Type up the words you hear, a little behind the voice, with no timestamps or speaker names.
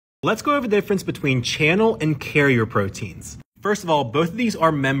Let's go over the difference between channel and carrier proteins. First of all, both of these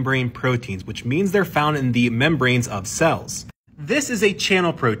are membrane proteins, which means they're found in the membranes of cells. This is a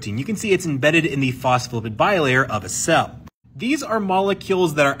channel protein. You can see it's embedded in the phospholipid bilayer of a cell. These are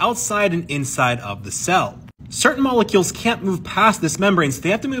molecules that are outside and inside of the cell. Certain molecules can't move past this membrane, so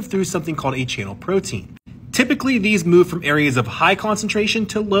they have to move through something called a channel protein. Typically, these move from areas of high concentration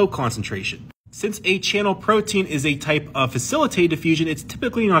to low concentration. Since a channel protein is a type of facilitated diffusion, it's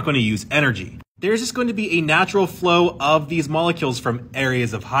typically not going to use energy. There's just going to be a natural flow of these molecules from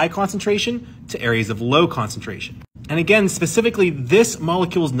areas of high concentration to areas of low concentration. And again, specifically, this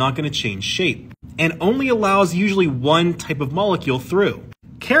molecule is not going to change shape and only allows usually one type of molecule through.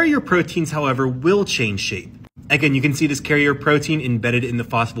 Carrier proteins, however, will change shape. Again, you can see this carrier protein embedded in the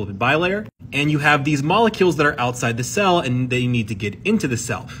phospholipid bilayer, and you have these molecules that are outside the cell and they need to get into the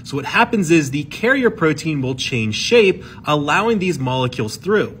cell. So what happens is the carrier protein will change shape, allowing these molecules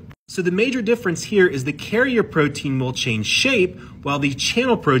through. So the major difference here is the carrier protein will change shape while the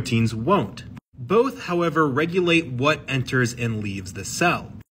channel proteins won't. Both, however, regulate what enters and leaves the cell.